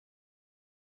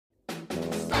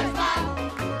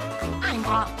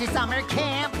to summer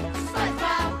camp.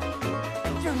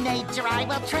 SpongeBob! Through nature I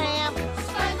will tramp.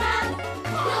 SpongeBob!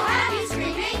 We'll have you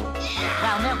screaming!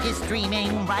 While milk is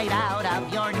streaming right out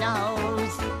of your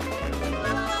nose.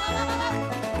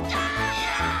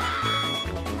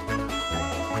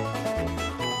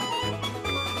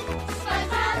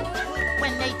 SpongeBob!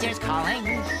 When nature's calling,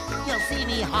 you'll see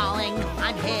me hauling.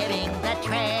 I'm hitting the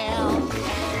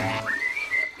trail.